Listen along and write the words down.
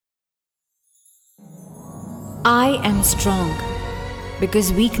I am strong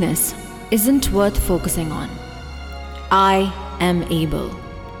because weakness isn't worth focusing on. I am able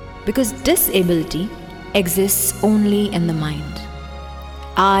because disability exists only in the mind.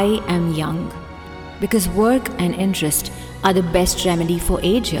 I am young because work and interest are the best remedy for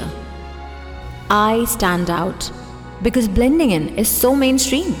age here. I stand out because blending in is so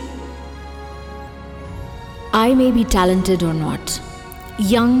mainstream. I may be talented or not,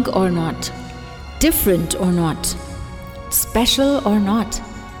 young or not, different or not, special or not,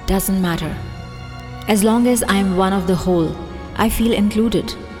 doesn't matter. As long as I am one of the whole, I feel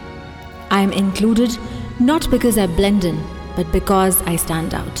included. I am included not because I blend in, but because I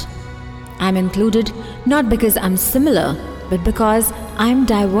stand out. I am included not because I'm similar, but because I'm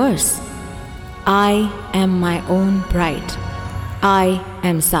diverse. I am my own pride. I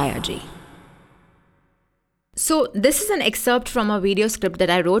am Sayaji. So this is an excerpt from a video script that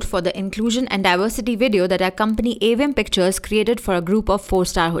I wrote for the inclusion and diversity video that our company AVM Pictures created for a group of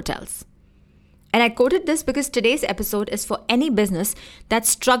 4-star hotels. And I quoted this because today's episode is for any business that's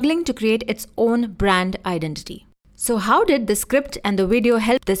struggling to create its own brand identity. So how did the script and the video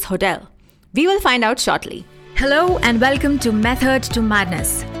help this hotel? We will find out shortly. Hello and welcome to Method to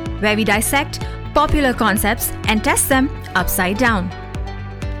Madness, where we dissect popular concepts and test them upside down.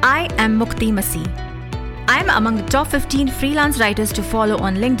 I am Mukti Masih. I'm among the top 15 freelance writers to follow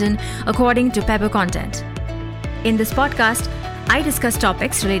on LinkedIn according to Pepper Content. In this podcast, I discuss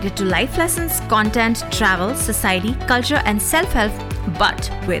topics related to life lessons, content, travel, society, culture, and self-help, but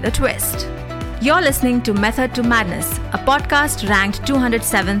with a twist. You're listening to Method to Madness, a podcast ranked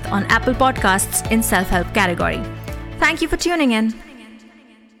 207th on Apple Podcasts in self-help category. Thank you for tuning in.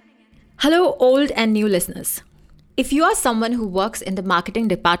 Hello, old and new listeners. If you are someone who works in the marketing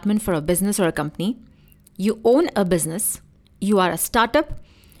department for a business or a company, you own a business, you are a startup,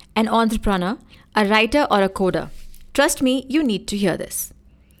 an entrepreneur, a writer, or a coder, trust me, you need to hear this.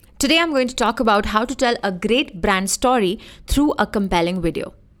 Today I'm going to talk about how to tell a great brand story through a compelling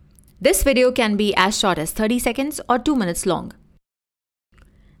video. This video can be as short as 30 seconds or 2 minutes long.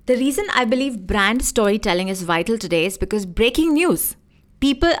 The reason I believe brand storytelling is vital today is because breaking news,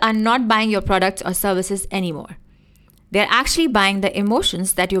 people are not buying your products or services anymore. They're actually buying the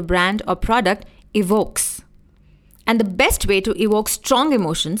emotions that your brand or product evokes. And the best way to evoke strong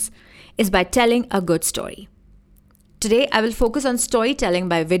emotions is by telling a good story. Today, I will focus on storytelling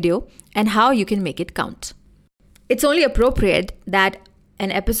by video and how you can make it count. It's only appropriate that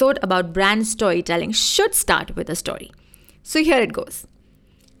an episode about brand storytelling should start with a story. So here it goes.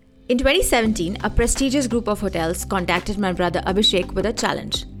 In 2017, a prestigious group of hotels contacted my brother Abhishek with a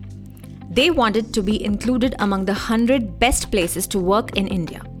challenge. They wanted to be included among the 100 best places to work in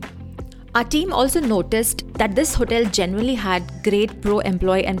India. Our team also noticed that this hotel generally had great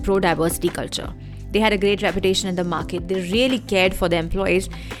pro-employee and pro-diversity culture. They had a great reputation in the market. They really cared for their employees.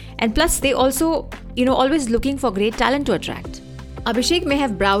 And plus, they also, always looking for great talent to attract. Abhishek may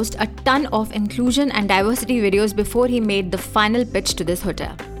have browsed a ton of inclusion and diversity videos before he made the final pitch to this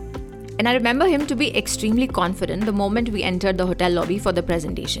hotel. And I remember him to be extremely confident the moment we entered the hotel lobby for the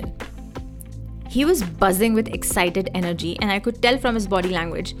presentation. He was buzzing with excited energy, and I could tell from his body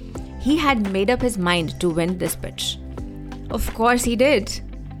language he had made up his mind to win this pitch. Of course he did.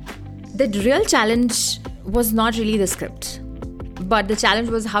 The real challenge was not really the script, but the challenge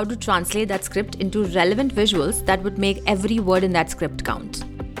was how to translate that script into relevant visuals that would make every word in that script count.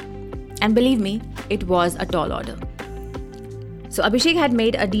 And believe me, it was a tall order. So Abhishek had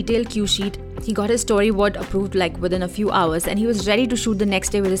made a detailed cue sheet. He got his storyboard approved within a few hours, and he was ready to shoot the next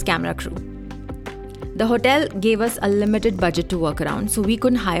day with his camera crew. The hotel gave us a limited budget to work around, so we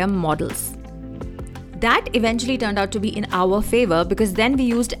couldn't hire models. That eventually turned out to be in our favor because then we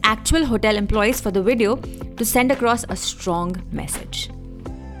used actual hotel employees for the video to send across a strong message.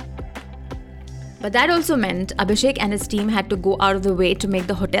 But that also meant Abhishek and his team had to go out of the way to make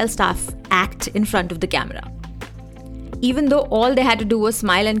the hotel staff act in front of the camera. Even though all they had to do was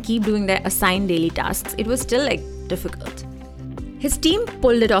smile and keep doing their assigned daily tasks, it was still difficult. His team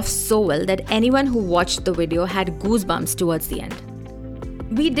pulled it off so well that anyone who watched the video had goosebumps towards the end.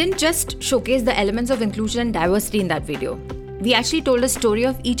 We didn't just showcase the elements of inclusion and diversity in that video. We actually told a story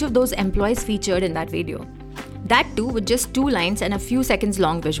of each of those employees featured in that video. That too with just 2 lines and a few seconds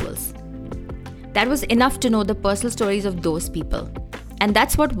long visuals. That was enough to know the personal stories of those people. And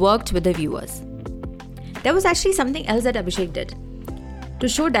that's what worked with the viewers. There was actually something else that Abhishek did. To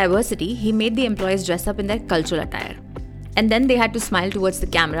show diversity, he made the employees dress up in their cultural attire. And then they had to smile towards the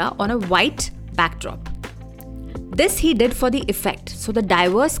camera on a white backdrop. This he did for the effect, so the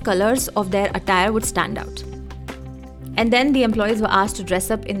diverse colors of their attire would stand out. And then the employees were asked to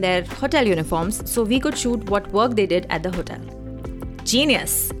dress up in their hotel uniforms so we could shoot what work they did at the hotel.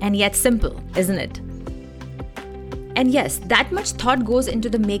 Genius, and yet simple, isn't it? And yes, that much thought goes into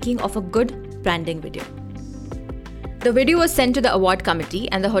the making of a good branding video. The video was sent to the award committee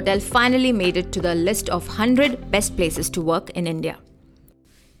and the hotel finally made it to the list of 100 best places to work in India.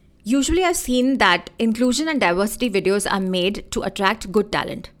 Usually I've seen that inclusion and diversity videos are made to attract good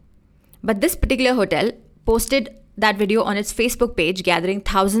talent. But this particular hotel posted that video on its Facebook page, gathering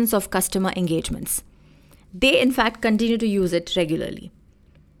thousands of customer engagements. They in fact continue to use it regularly.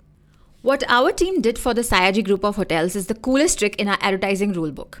 What our team did for the Sayaji group of hotels is the coolest trick in our advertising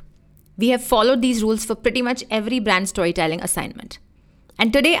rulebook. We have followed these rules for pretty much every brand storytelling assignment.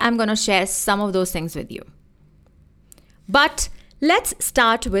 And today I'm going to share some of those things with you. But let's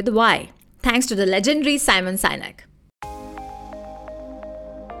start with why, thanks to the legendary Simon Sinek.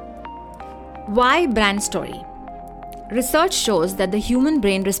 Why brand story? Research shows that the human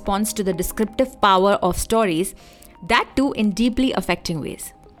brain responds to the descriptive power of stories, that too in deeply affecting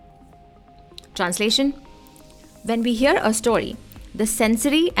ways. Translation: when we hear a story, the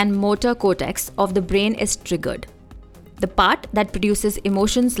sensory and motor cortex of the brain is triggered, the part that produces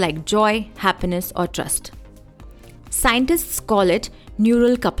emotions like joy, happiness, or trust. Scientists call it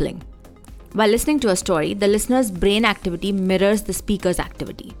neural coupling. While listening to a story, the listener's brain activity mirrors the speaker's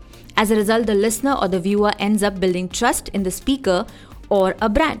activity. As a result, the listener or the viewer ends up building trust in the speaker or a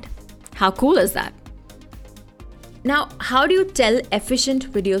brand. How cool is that? Now, how do you tell efficient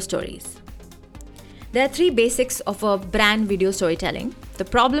video stories? There are 3 basics of a brand video storytelling: the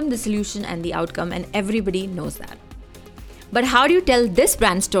problem, the solution, and the outcome, and everybody knows that. But how do you tell this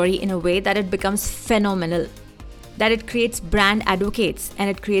brand story in a way that it becomes phenomenal, that it creates brand advocates and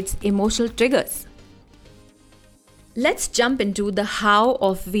it creates emotional triggers? Let's jump into the how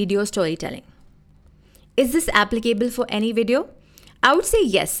of video storytelling. Is this applicable for any video? I would say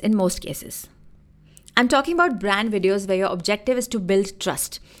yes in most cases. I'm talking about brand videos where your objective is to build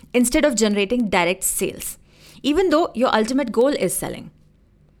trust instead of generating direct sales, even though your ultimate goal is selling.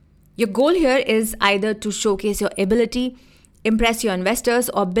 Your goal here is either to showcase your ability, impress your investors,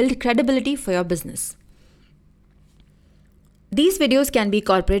 or build credibility for your business. These videos can be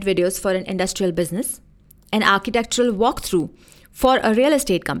corporate videos for an industrial business, an architectural walkthrough for a real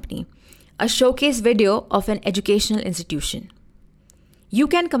estate company, a showcase video of an educational institution. You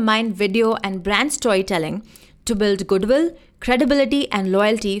can combine video and brand storytelling to build goodwill, credibility, and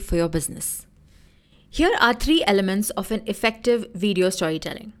loyalty for your business. Here are 3 elements of an effective video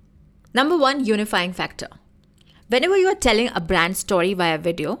storytelling. Number 1, unifying factor. Whenever you are telling a brand story via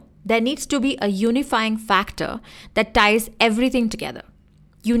video, there needs to be a unifying factor that ties everything together.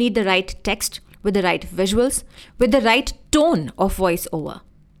 You need the right text with the right visuals, with the right tone of voiceover.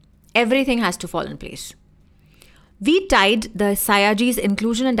 Everything has to fall in place. We tied the Sayaji's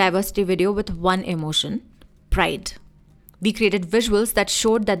inclusion and diversity video with one emotion: pride. We created visuals that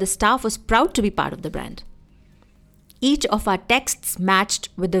showed that the staff was proud to be part of the brand. Each of our texts matched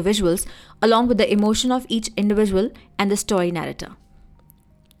with the visuals along with the emotion of each individual and the story narrator.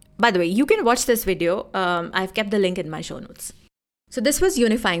 By the way, you can watch this video. I've kept the link in my show notes. So this was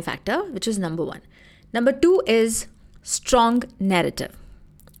unifying factor, which is number 1. Number 2 is strong narrative.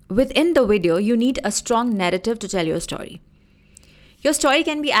 Within the video, you need a strong narrative to tell your story. Your story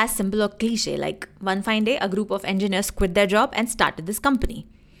can be as simple or cliche, like one fine day, a group of engineers quit their job and started this company.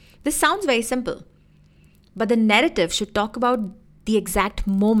 This sounds very simple, but the narrative should talk about the exact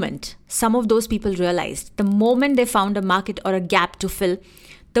moment some of those people realized, the moment they found a market or a gap to fill,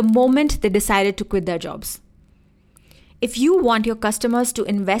 the moment they decided to quit their jobs. If you want your customers to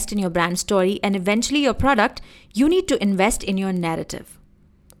invest in your brand story and eventually your product, you need to invest in your narrative.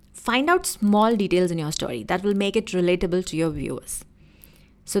 Find out small details in your story that will make it relatable to your viewers.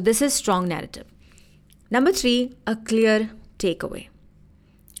 So this is strong narrative. Number 3, a clear takeaway.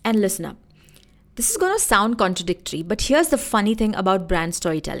 And listen up. This is going to sound contradictory, but here's the funny thing about brand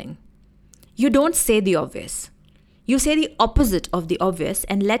storytelling. You don't say the obvious. You say the opposite of the obvious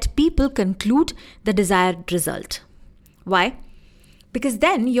and let people conclude the desired result. Why? Because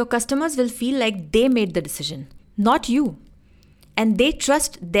then your customers will feel like they made the decision, not you. And they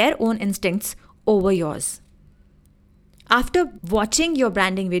trust their own instincts over yours. After watching your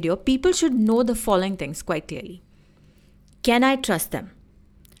branding video, people should know the following things quite clearly. Can I trust them?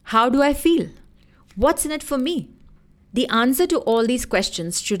 How do I feel? What's in it for me? The answer to all these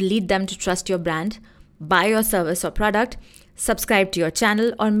questions should lead them to trust your brand, buy your service or product, subscribe to your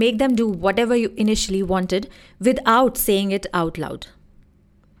channel, or make them do whatever you initially wanted without saying it out loud.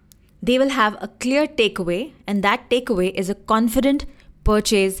 They will have a clear takeaway, and that takeaway is a confident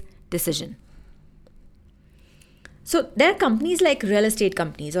purchase decision. So there are companies like real estate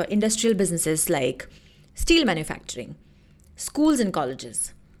companies or industrial businesses like steel manufacturing, schools and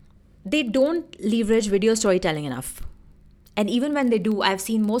colleges. They don't leverage video storytelling enough. And even when they do, I've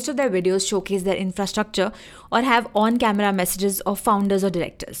seen most of their videos showcase their infrastructure or have on-camera messages of founders or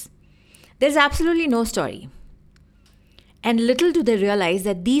directors. There's absolutely no story. And little do they realize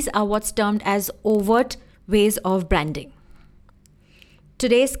that these are what's termed as overt ways of branding.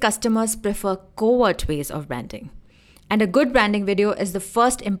 Today's customers prefer covert ways of branding. And a good branding video is the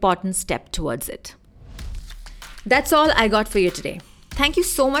first important step towards it. That's all I got for you today. Thank you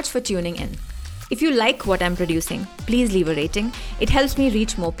so much for tuning in. If you like what I'm producing, please leave a rating. It helps me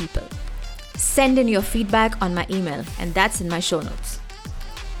reach more people. Send in your feedback on my email, and that's in my show notes.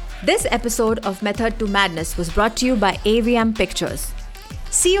 This episode of Method to Madness was brought to you by AVM Pictures.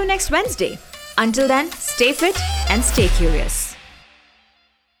 See you next Wednesday. Until then, stay fit and stay curious.